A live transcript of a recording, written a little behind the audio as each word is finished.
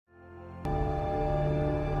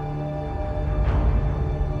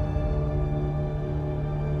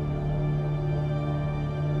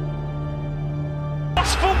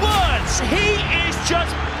moments. He is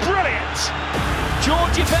just brilliant.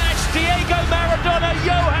 Georgie Best, Diego Maradona,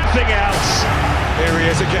 Johan. Nothing else. Here he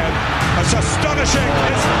is again. It's astonishing.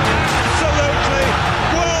 It's absolutely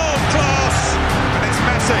world class. And it's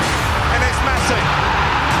Messi. And it's Messi.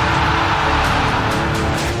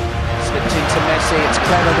 Slipped into Messi. It's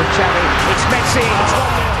clever with Xavi. It's Messi. It's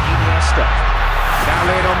 1-0. Iniesta. Now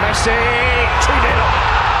Lionel Messi.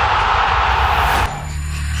 2-0.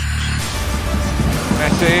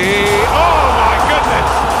 Messi. Oh my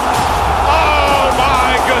goodness. Oh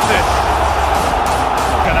my goodness.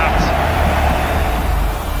 Look at that.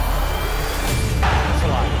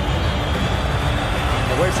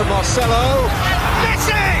 Away from Marcelo.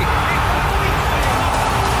 Messi!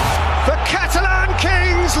 The Catalan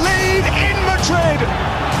Kings lead in Madrid.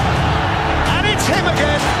 And it's him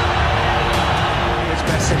again. It's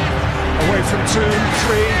Messi. Away from 2, 3,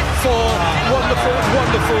 4. Wonderful,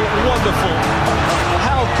 wonderful, wonderful.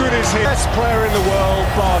 How good is he? Best player in the world,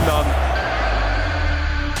 bar none.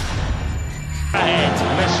 Ahead,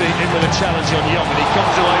 Messi in with a challenge on Young, and he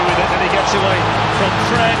comes away with it, and he gets away from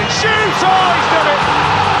Fred and shoots! Oh, he's done it!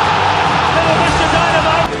 Little Mr.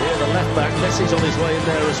 Dynamite! Here the left back, Messi's on his way in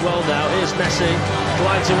there as well now. Here's Messi,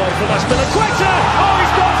 glides away from Aspilicueta. Oh,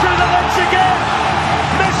 he's gone through the legs again!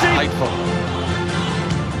 Messi!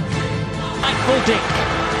 Michael Dick.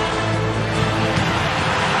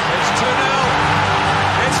 It's 2-0.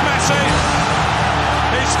 It's Messi.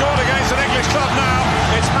 He scored against an English club now.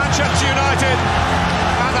 It's Manchester United.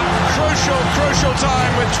 At a crucial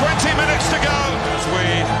time with 20 minutes to go. As we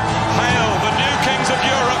hail the new kings of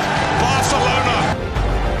Europe, Barcelona.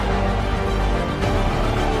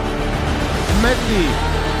 Messi.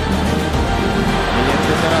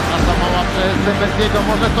 Jest teraz nasza mała przez Messiego.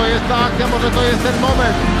 Może to jest ta akcja, może to jest ten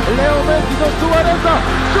moment. Leo Messi do Suareza.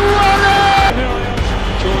 Suarez!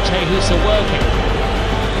 George Jesus are working.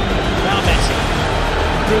 Now Messi.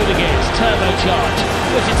 Rudiger's turbocharged.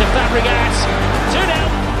 Puts it to Fabregas. 2-0.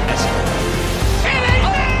 Messi.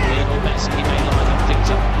 Lionel Messi may line things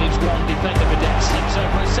up. Leaves one defender for dead. Slips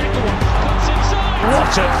over a second one. Cuts inside.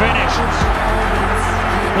 What a finish.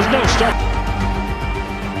 There's no stop.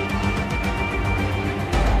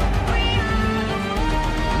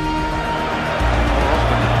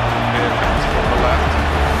 Here comes from the left.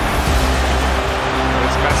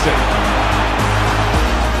 It's Messi.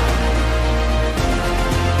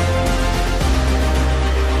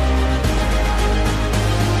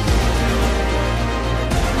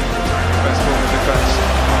 Best form of defence,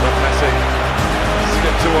 but Messi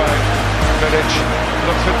skips away. Vidic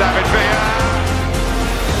looks for David Villa.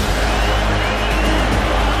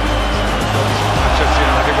 Manchester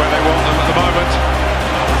United where they want them at the moment.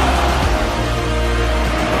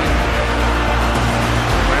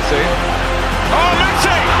 Messi. Oh,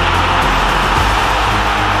 Messi!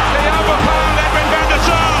 The overpowered Edwin van der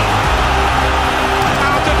Sar.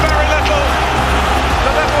 Out of very little.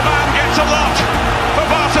 The little man gets a lot for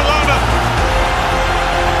Barcelona.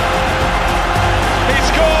 He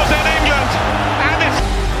scores in England, and it's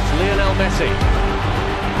Lionel Messi.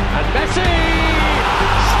 And Messi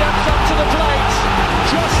steps up to the plate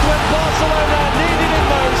just when Barcelona needed it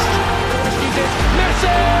most. Rescues it.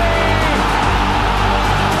 Messi!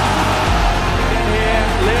 Again here,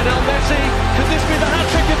 Lionel Messi. Could this be the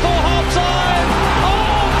hat-trick before half-time?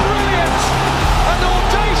 Oh, brilliant! An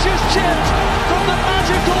audacious chip from the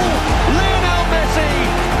magical Lionel Messi,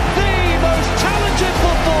 the most talented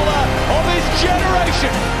footballer of his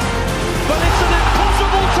generation. But it's an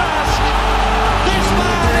impossible task. This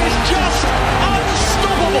man is just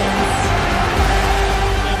unstoppable.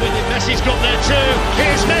 With it, Messi's got there too.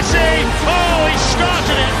 Here's Messi. Oh, he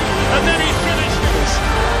started it and then he finished it.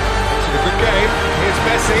 It's a good game. Here's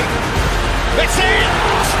Messi. Messi!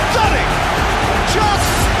 Stunning! Just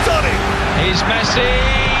stunning! Here's Messi.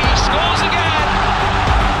 Scores again.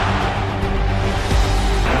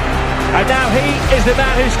 And now he is the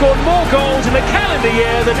man who scored more goals in the calendar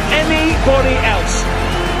year than anybody else.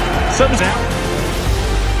 Sums out.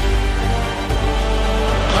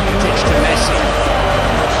 Ditch to Messi.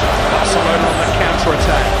 Barcelona on the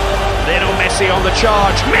counter-attack. Lionel Messi on the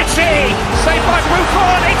charge. Messi! Saved by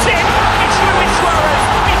Buffon. It's in! It's Luis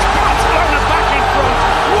Suarez!